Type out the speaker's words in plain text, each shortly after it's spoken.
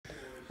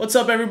What's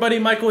up, everybody?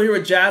 Michael here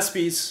with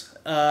Jaspys,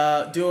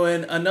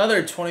 doing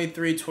another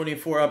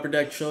 23-24 Upper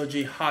Deck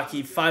Trilogy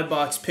Hockey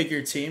 5-box pick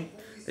your team.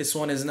 This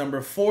one is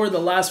number 4. The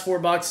last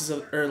 5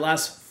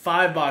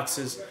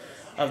 boxes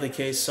of the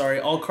case. Sorry,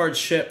 all cards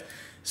ship.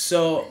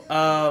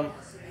 So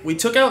we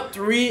took out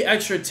 3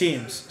 extra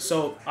teams.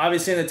 So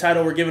obviously in the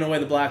title we're giving away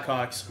the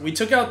Blackhawks. We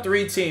took out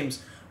 3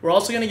 teams. We're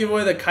also going to give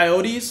away the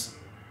Coyotes.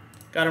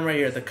 Got them right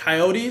here. The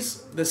Coyotes,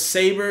 the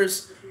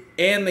Sabres,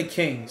 and the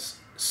Kings.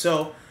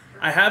 So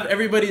I have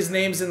everybody's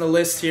names in the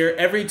list here.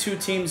 Every 2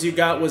 teams you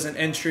got was an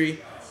entry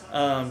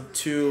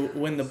to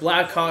win the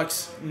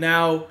Blackhawks.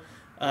 Now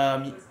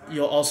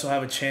you'll also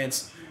have a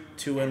chance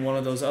to win one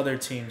of those other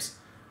teams.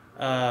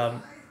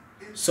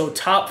 So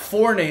top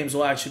 4 names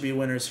will actually be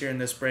winners here in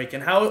this break.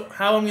 And how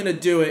I'm going to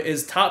do it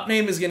is top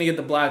name is going to get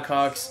the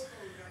Blackhawks.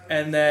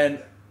 And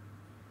then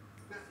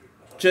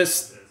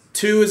just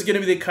 2 is going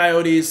to be the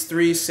Coyotes,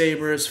 3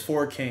 Sabres,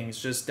 4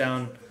 Kings, just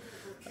down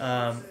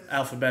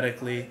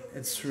alphabetically.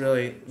 It's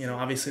really,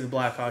 obviously the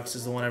Blackhawks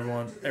is the one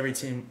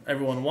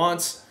everyone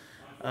wants.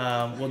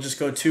 We'll just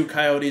go 2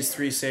 Coyotes,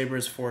 3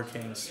 Sabres, 4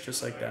 Kings,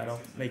 just like that. I'll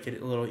make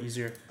it a little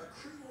easier.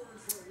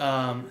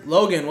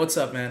 Logan, what's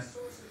up, man?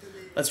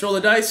 Let's roll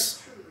the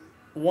dice.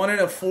 1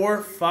 and a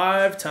 4,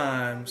 5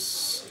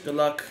 times. Good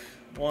luck.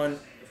 1,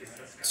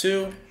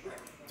 2,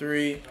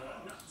 3,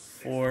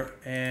 4,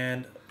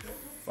 and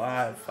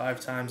 5. 5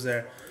 times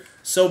there.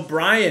 So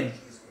Brian,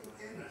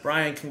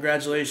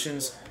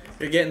 congratulations.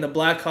 You're getting the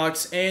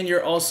Blackhawks, and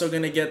you're also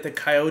going to get the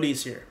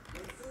Coyotes here.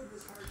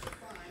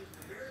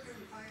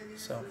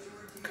 So,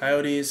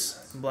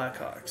 Coyotes and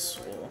Blackhawks.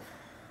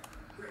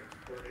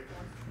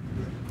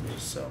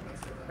 So,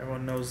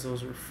 everyone knows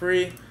those were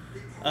free.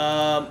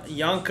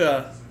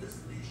 Yanka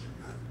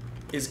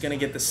is going to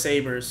get the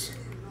Sabres.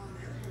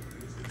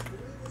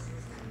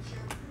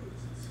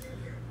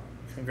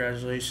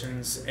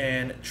 Congratulations.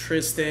 And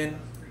Tristan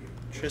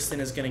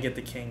is going to get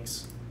the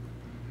Kings.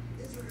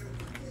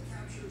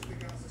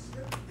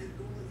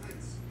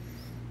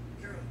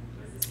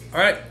 All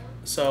right,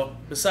 so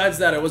besides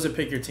that, it was a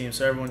pick your team,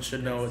 so everyone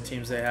should know what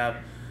teams they have.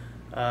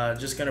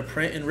 Just going to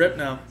print and rip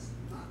now.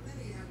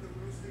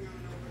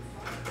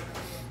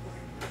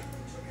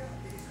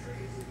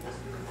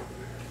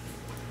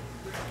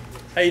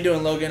 How you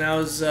doing, Logan?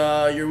 How's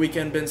your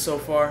weekend been so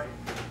far?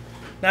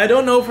 Now, I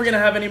don't know if we're going to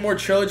have any more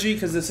Trilogy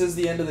because this is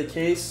the end of the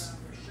case.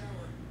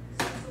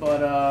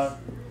 But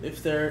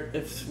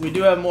if we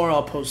do have more,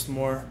 I'll post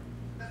more.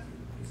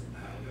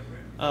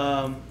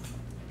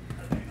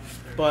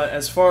 But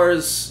as far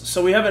as,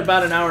 so we have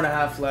about an hour and a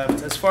half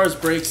left. As far as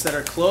breaks that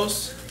are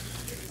close,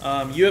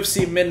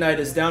 UFC Midnight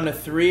is down to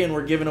 3, and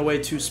we're giving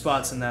away 2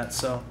 spots in that.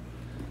 So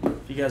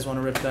if you guys want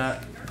to rip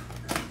that,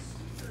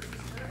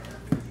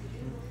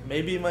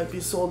 maybe it might be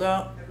sold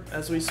out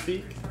as we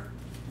speak.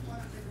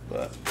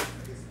 But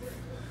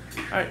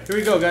all right, here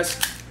we go, guys.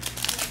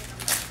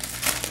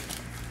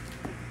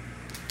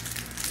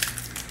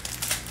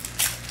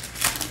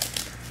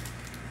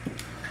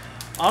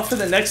 Off for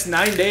the next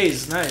 9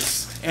 days. Nice.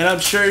 And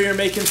I'm sure you're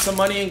making some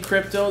money in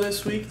crypto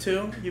this week,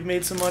 too. You've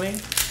made some money.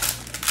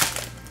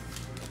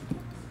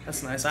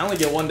 That's nice. I only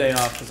get 1 day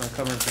off because I'm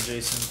covering for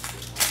Jason.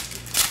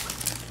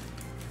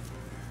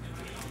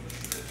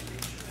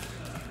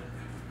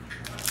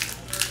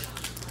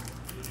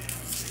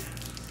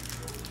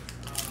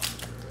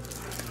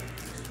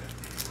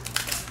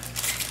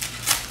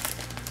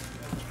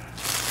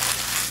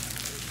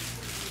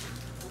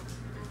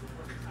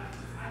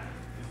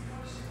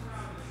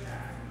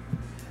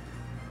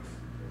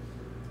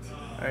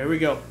 All right, here we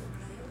go.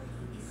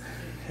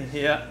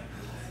 Yeah,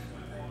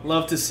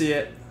 love to see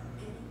it.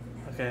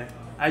 Okay,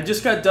 I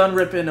just got done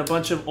ripping a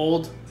bunch of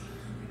old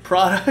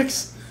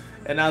products,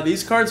 and now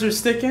these cards are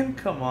sticking?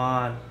 Come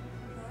on.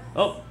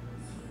 Oh.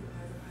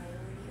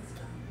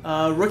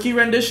 Rookie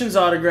renditions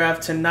autograph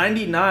to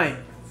 99.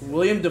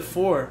 William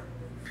DeFore.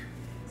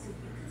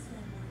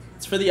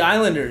 It's for the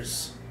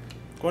Islanders.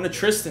 Going to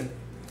Tristan.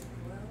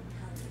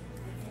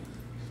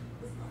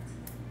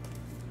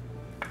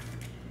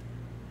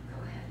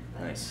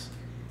 Nice.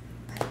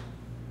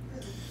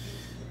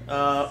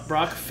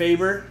 Brock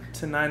Faber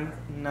to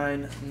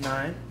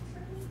 999.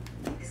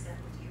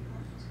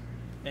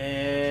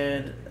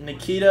 And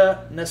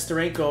Nikita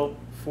Nesterenko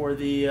for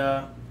the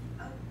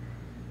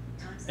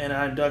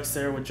Anaheim Ducks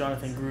there with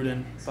Jonathan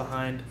Gruden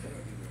behind.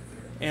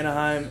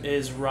 Anaheim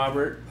is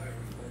Robert.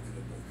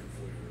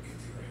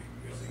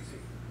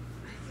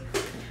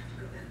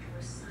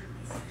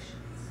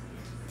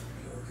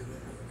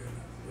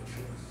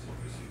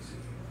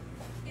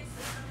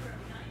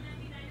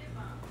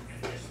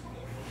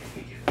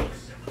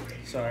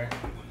 Sorry.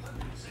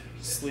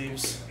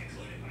 Sleeves.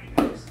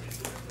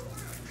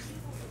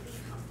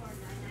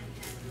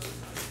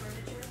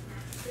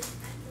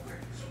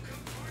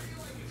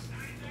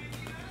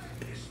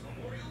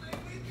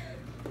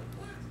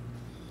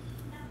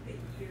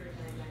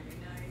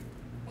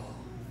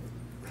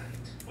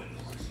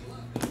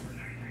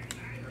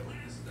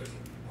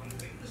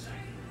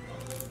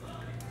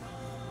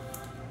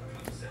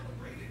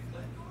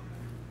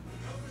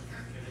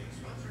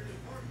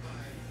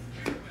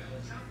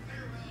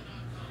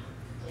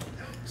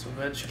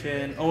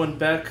 Ovechkin. Owen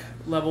Beck,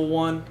 level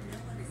 1.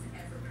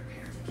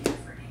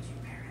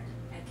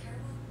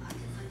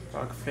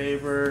 Brock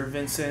Faber,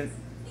 Vincent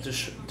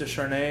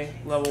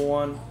Descharnay, level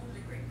 1.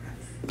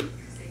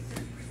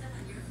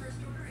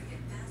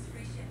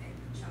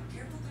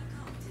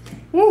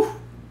 Woo!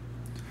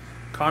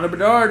 Connor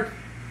Bedard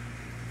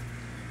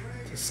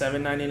to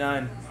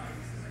 $7.99.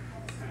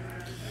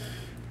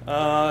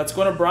 Let's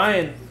go to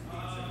Brian.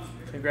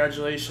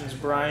 Congratulations,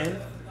 Brian,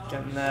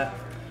 getting that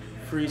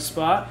free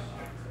spot.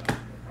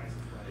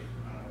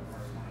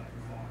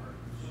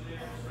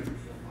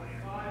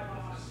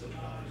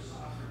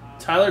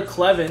 Tyler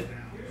Clevin,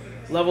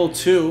 level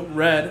 2,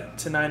 red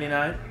to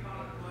 99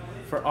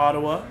 for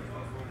Ottawa.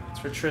 It's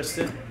for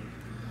Tristan.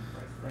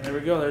 And there we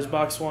go. There's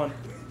box 1.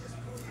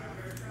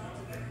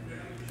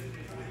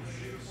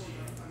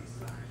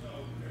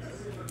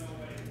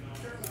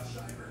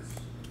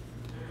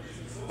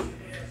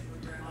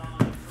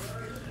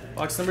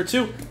 Box number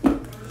 2.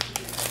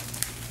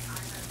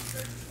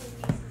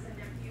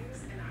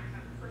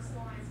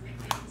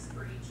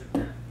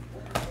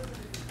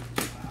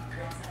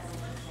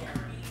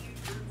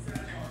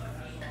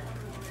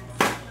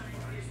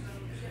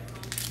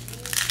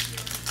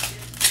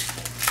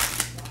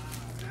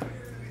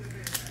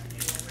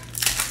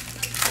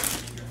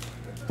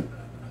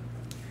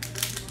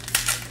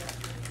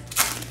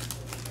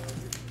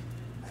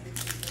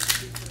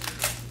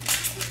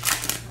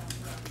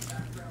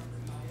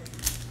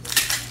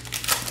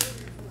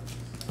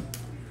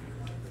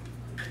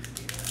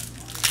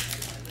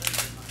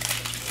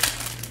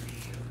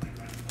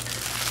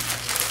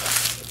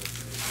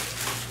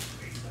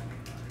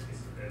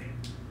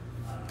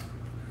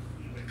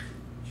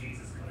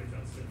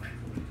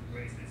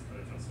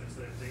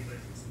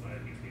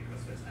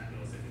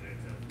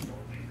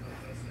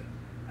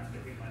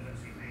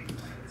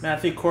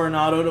 Matthew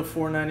Coronado to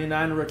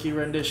 $4.99 rookie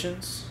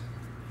renditions.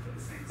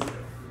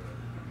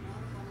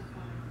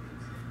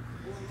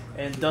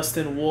 And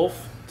Dustin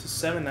Wolf to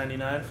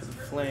 $7.99 for the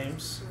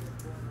Flames.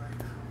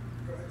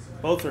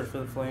 Both are for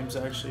the Flames,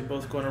 actually.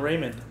 Both going to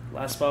Raymond.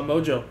 Last spot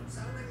mojo.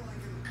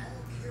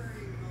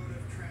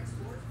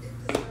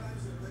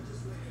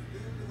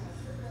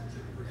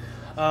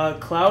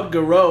 Cloud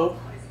Garreau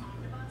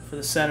for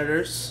the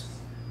Senators.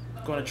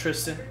 Going to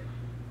Tristan.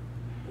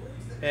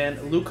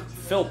 And Luke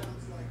Philp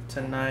to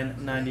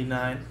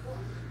 $9.99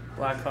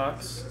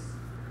 Blackhawks.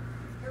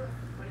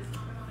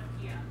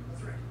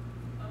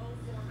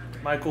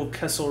 Michael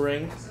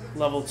Kesselring,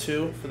 level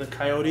 2 for the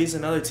Coyotes.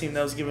 Another team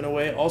that was given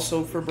away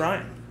also for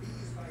Brian.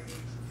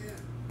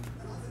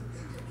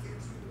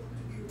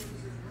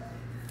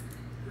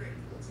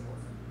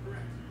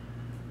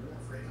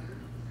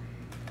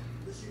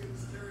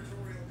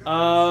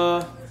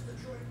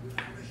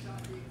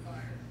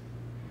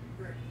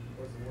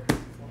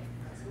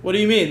 What do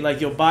you mean?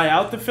 Like you'll buy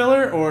out the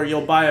filler or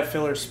you'll buy a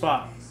filler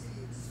spot?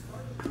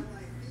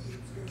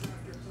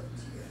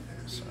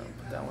 So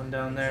put that one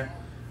down there.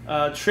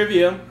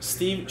 Trivia,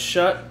 Steve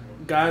Shutt,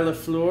 Guy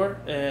Lafleur,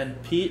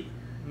 and Pete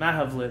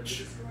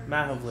Mahavlich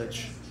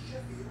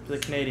for the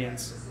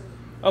Canadians.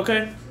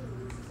 Okay.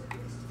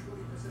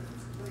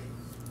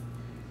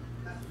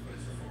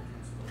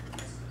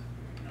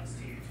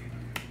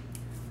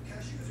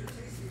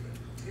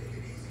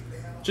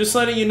 Just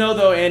letting you know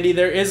though, Andy,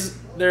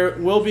 there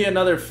will be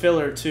another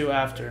filler too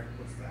after.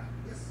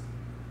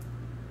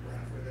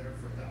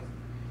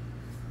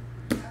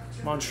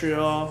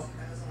 Montreal.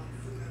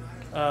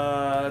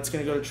 That's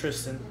going to go to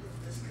Tristan.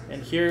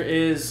 And here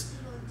is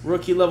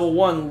rookie level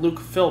 1, Luke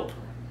Philp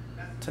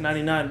to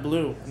 99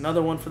 blue.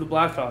 Another one for the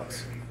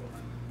Blackhawks.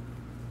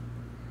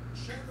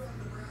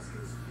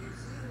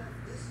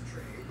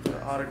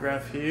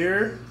 Autograph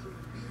here.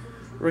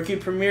 Rookie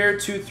Premier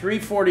to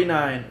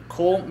 349,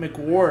 Cole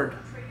McWard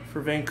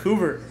for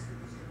Vancouver.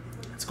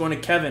 It's going to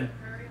Kevin.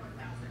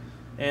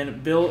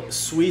 And Bill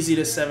Sweezy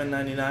to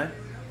 $7.99.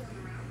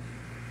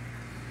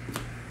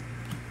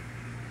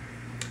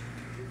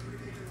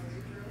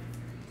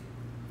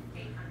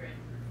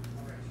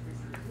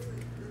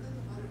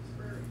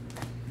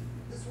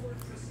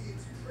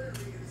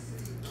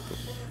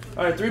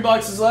 All right, 3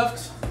 boxes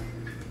left.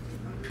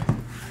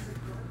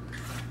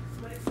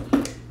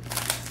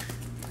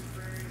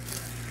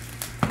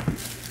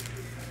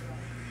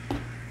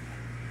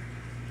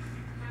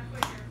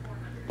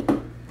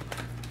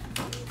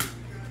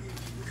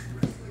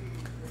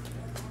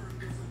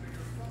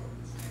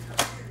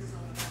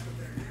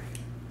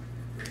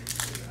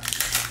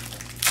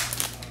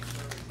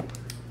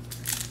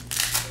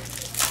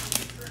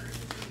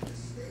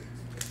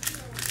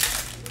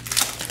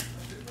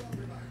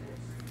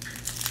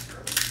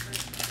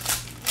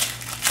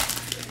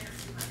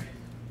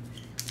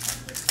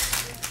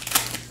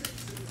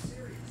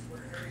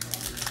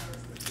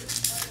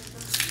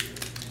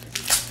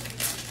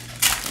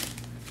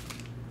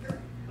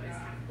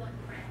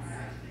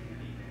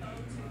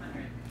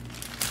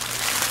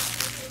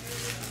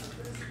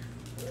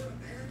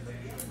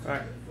 All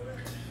right,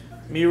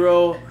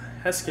 Miro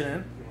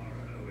Heiskanen.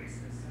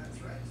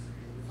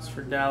 It's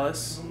for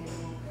Dallas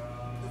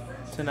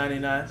to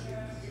 99.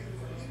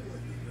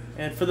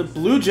 And for the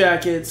Blue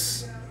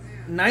Jackets,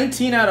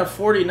 19 out of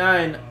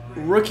 49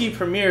 rookie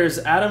premieres,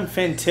 Adam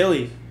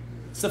Fantilli.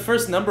 It's the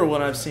first number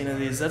one I've seen of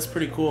these. That's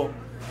pretty cool.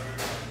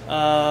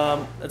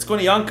 Let's go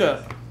to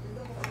Yanka.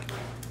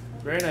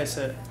 Very nice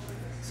hit.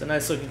 It's a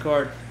nice looking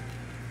card.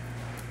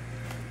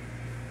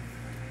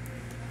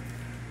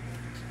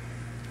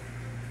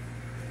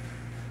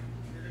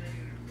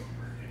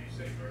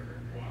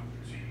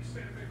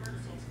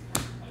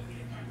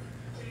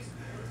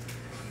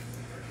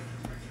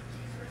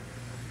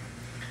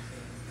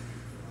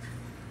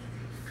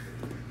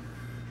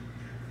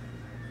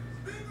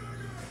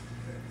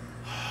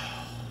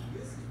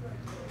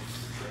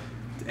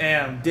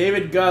 Damn,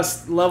 David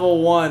Gust,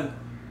 level 1,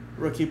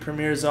 rookie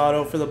premieres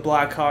auto for the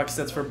Blackhawks.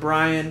 That's for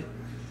Brian.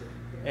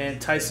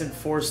 And Tyson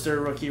Forster,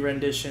 rookie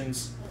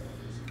renditions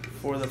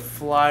for the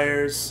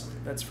Flyers.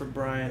 That's for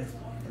Brian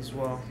as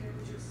well.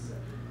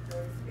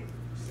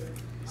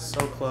 So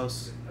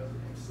close.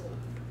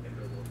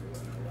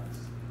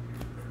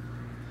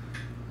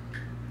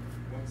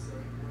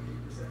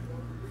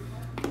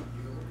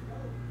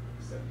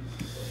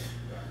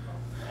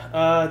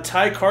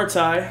 Ty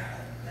Kartai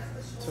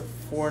to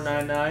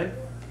 499.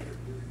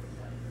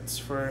 It's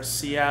for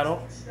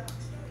Seattle.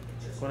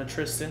 Going to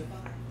Tristan.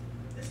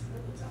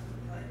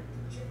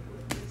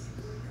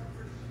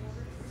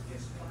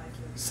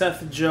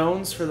 Seth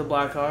Jones for the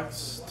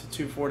Blackhawks to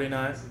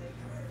 249.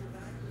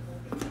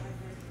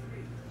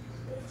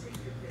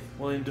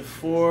 William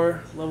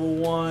DeFore, level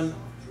 1.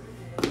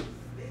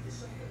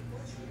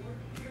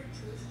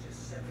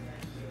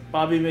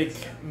 Bobby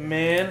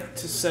McMahon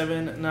to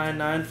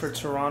 799 for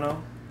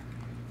Toronto.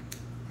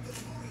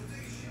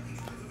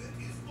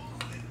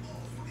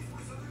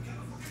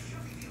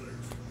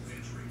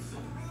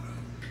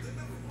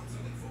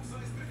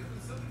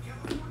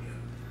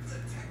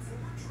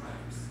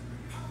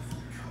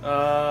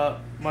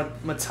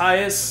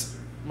 Matthias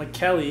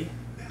McKelly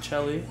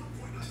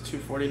to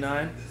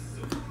 249.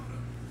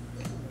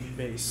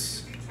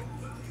 Base.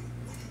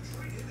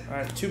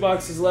 Alright, 2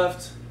 boxes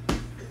left.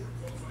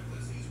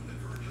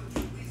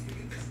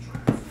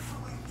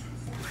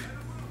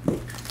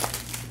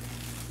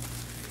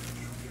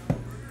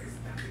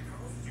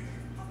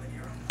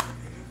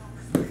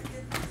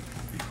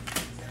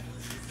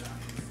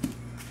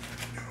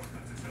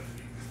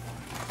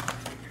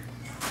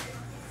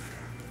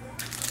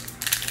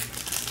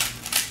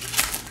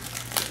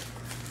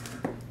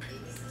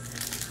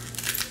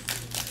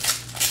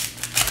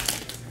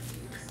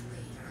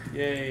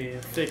 Yay, a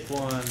thick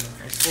one. I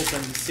was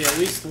hoping to see at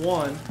least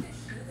one.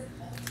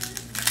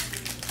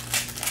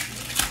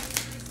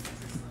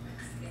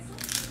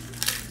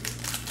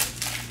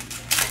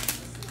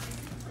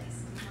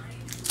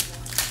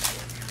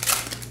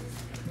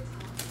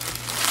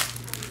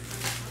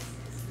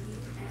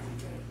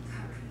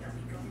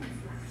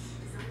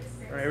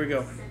 All right, here we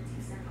go.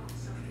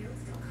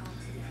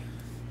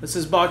 This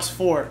is box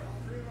 4.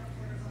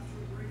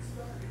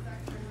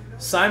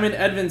 Simon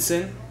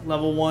Edvinsson,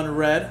 level 1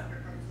 red.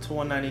 To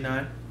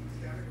 199.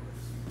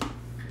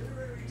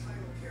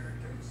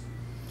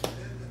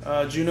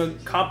 Juno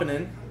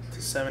Koppinen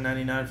to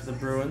 799 for the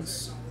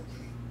Bruins.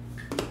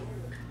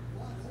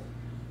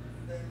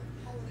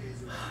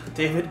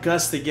 David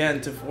Gust again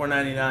to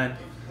 499.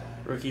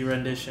 Rookie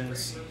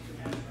renditions.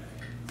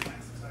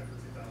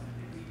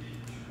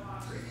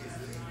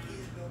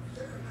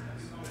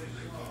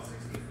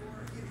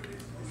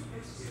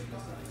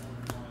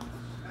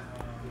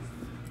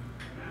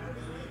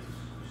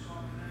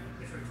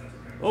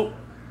 Oh,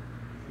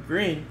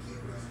 green.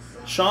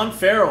 Sean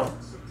Farrell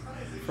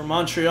from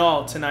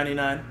Montreal to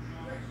 99.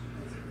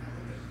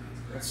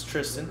 That's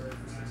Tristan.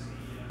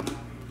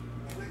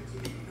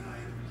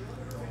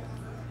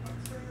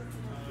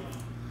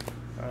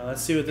 All right,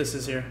 let's see what this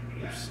is here.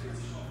 Oops.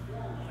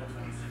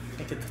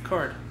 Can't get the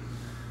card.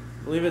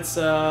 I believe it's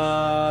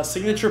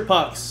signature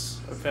pucks.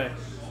 Okay.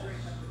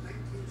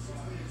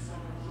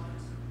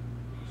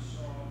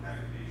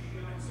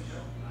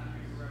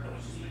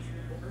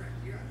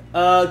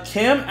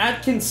 Cam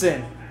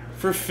Atkinson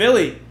for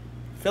Philly.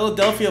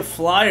 Philadelphia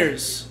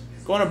Flyers.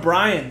 Going to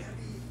Brian.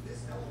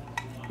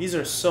 These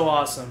are so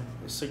awesome.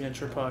 The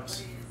signature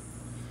pucks.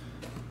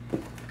 Here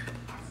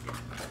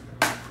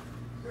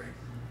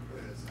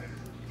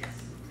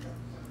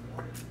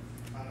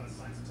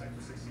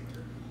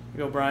you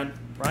go, Brian.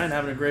 Brian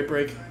having a great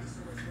break.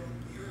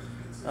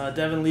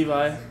 Devin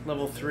Levi,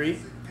 level 3.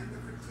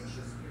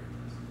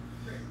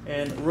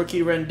 And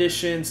rookie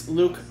renditions,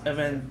 Luke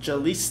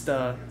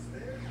Evangelista.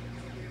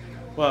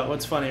 What?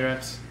 What's funny,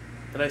 Rex?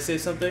 Did I say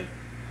something?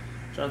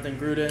 Jonathan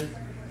Gruden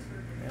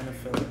and a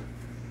filler.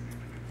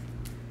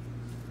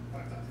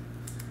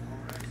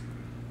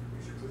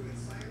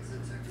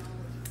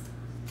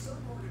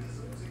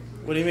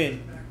 What do you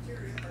mean?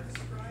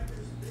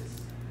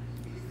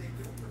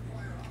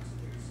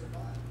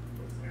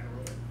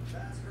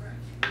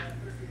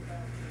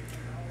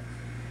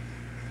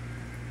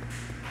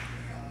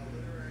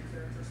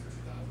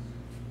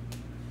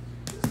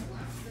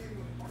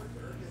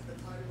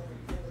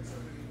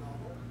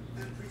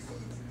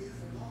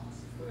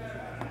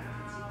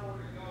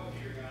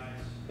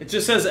 It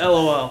just says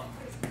LOL.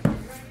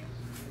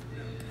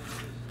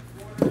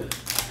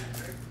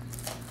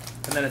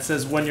 And then it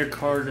says when your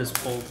card is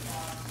pulled.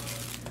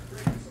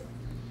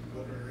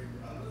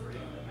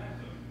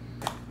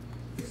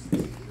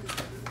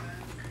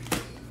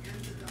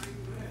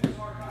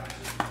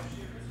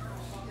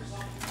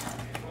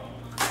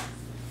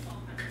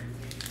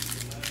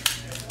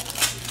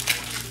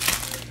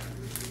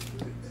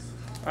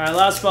 All right,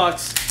 last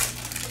box.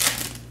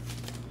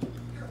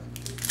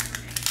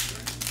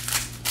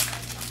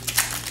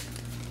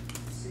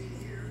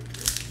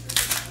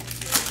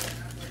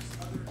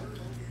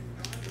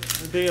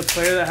 Being a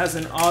player that has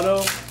an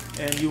auto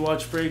and you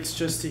watch breaks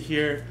just to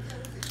hear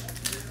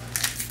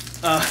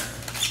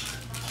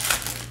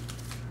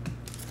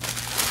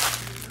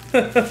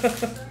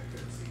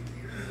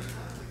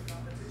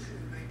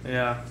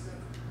yeah,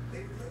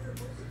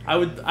 I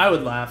would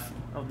laugh.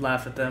 I would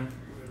laugh at them.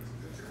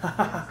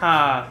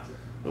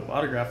 Oop,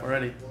 autograph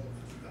already.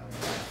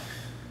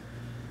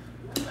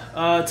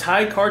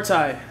 Ty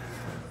Kartai,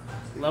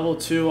 level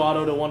 2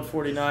 auto to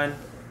 149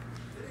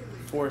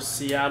 for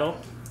Seattle.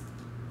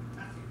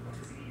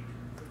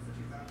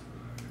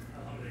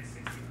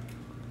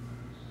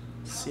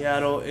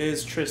 Seattle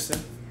is Tristan.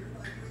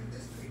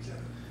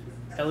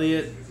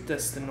 Elliot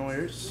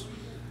Destinoyers.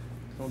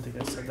 I don't think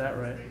I said that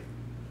right.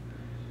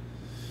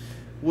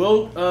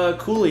 Will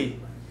Cooley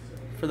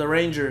for the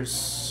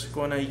Rangers.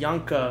 Going to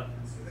Yanka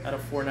out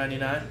of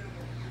 499.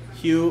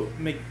 Hugh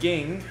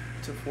McGing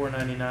to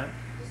 499.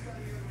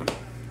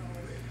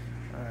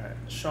 Alright.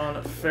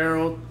 Sean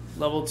Farrell,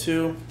 level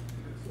 2.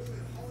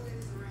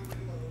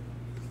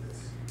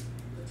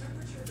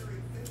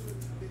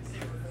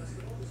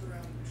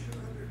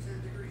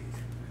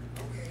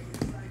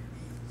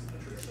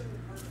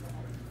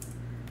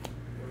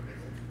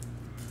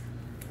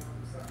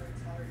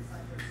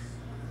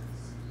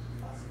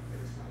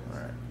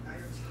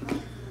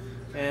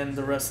 And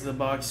the rest of the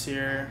box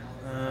here,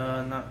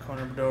 not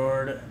Connor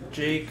Bedard,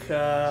 Jake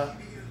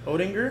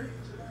Odinger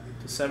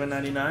to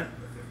 799.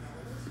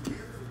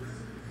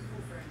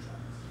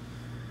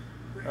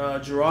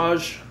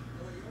 Jiraj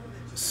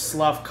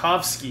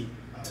Slavkovsky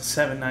to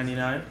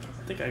 799.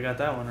 I think I got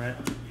that one right.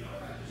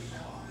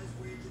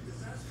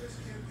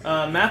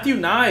 Matthew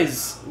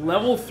Nyes,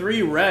 level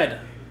 3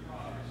 red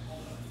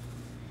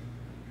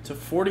to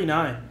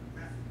 49.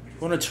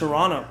 Going to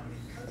Toronto.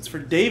 That's for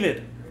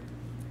David.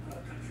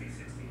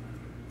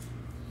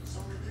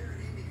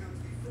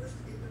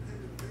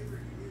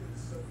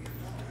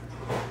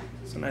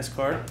 It's a nice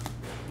card.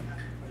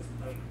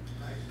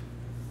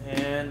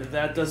 And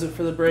that does it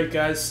for the break,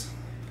 guys.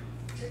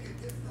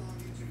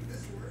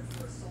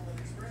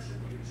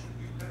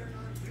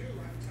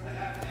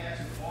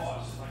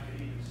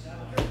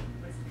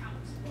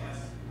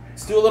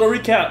 Let's do a little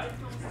recap.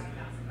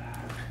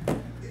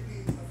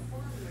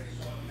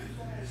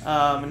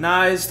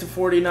 Nyes to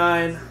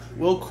 49,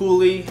 Will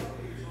Cooley,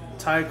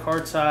 Ty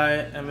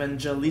Kartai,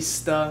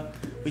 Evangelista.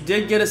 We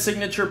did get a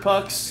signature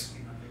pucks.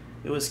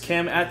 It was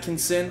Cam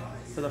Atkinson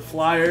for the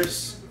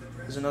Flyers.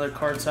 There's another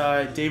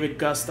Kartai, David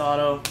Gust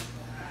auto,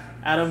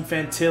 Adam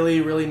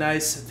Fantilli, really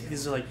nice.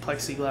 These are like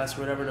plexiglass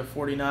or whatever to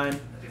 49.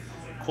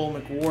 Cole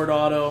McWard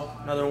auto,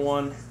 another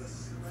one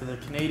for the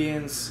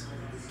Canadians.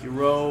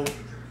 Giroux.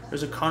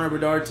 There's a Connor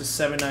Bedard to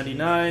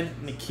 799.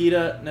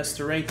 Nikita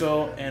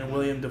Nestorenko and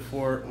William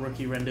Dufour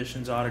rookie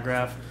renditions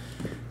autograph.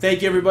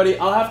 Thank you, everybody.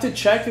 I'll have to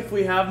check if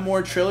we have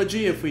more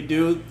Trilogy. If we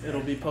do,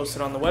 it'll be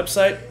posted on the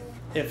website.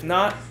 If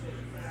not,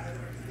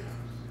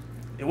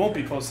 it won't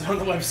be posted on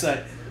the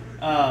website.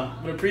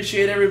 But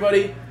appreciate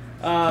everybody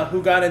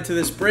who got into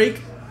this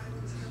break.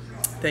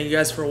 Thank you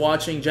guys for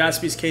watching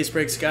Jaspy's Case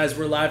Breaks. Guys,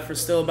 we're live for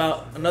still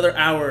about another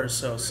hour or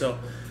so. So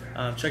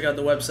check out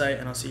the website,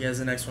 and I'll see you guys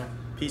in the next one.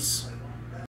 Peace.